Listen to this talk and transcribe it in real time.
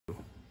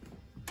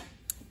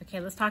Okay,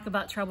 let's talk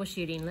about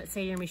troubleshooting. Let's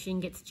say your machine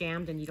gets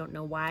jammed and you don't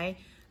know why.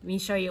 Let me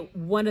show you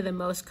one of the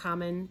most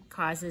common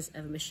causes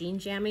of machine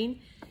jamming.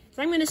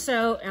 So I'm going to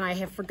sew, and I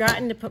have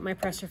forgotten to put my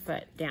presser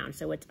foot down,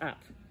 so it's up.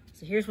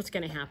 So here's what's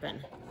going to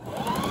happen.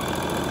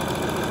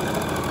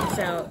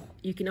 So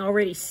you can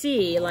already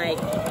see,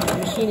 like, the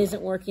machine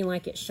isn't working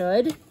like it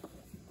should.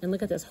 And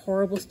look at this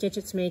horrible stitch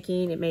it's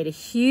making. It made a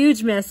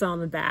huge mess on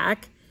the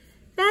back.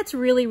 That's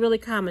really, really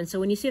common. So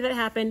when you see that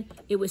happen,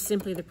 it was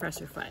simply the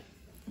presser foot.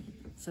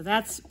 So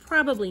that's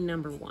probably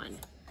number one,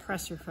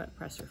 presser foot,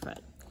 presser foot.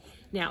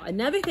 Now,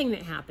 another thing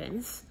that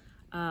happens,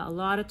 a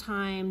lot of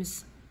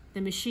times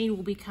the machine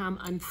will become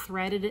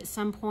unthreaded at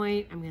some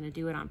point. I'm gonna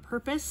do it on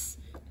purpose,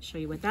 show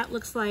you what that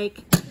looks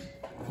like.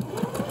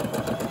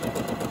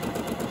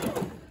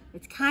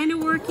 It's kind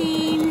of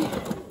working.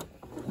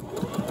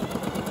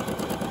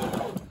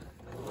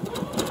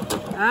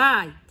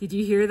 Ah, did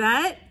you hear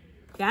that?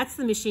 That's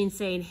the machine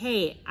saying,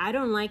 hey, I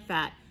don't like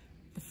that.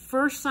 The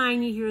first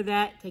sign you hear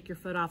that, take your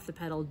foot off the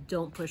pedal,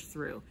 don't push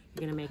through.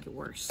 You're gonna make it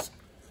worse.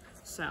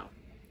 So,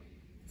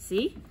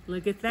 see,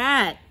 look at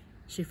that.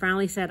 She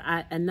finally said,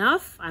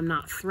 enough, I'm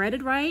not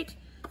threaded right.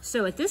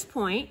 So at this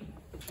point,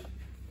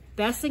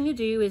 best thing to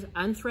do is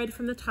unthread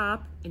from the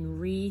top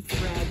and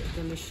re-thread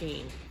the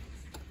machine.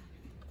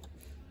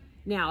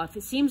 Now, if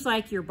it seems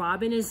like your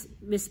bobbin is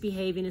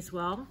misbehaving as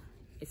well,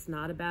 it's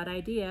not a bad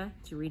idea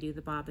to redo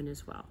the bobbin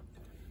as well.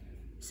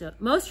 So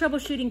most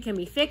troubleshooting can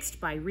be fixed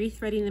by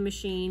re-threading the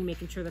machine,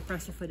 making sure the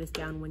presser foot is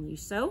down when you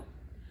sew,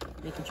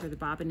 making sure the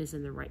bobbin is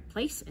in the right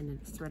place and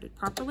it's threaded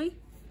properly.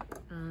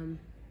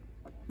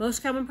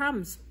 Most common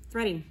problems,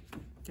 threading.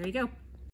 There you go.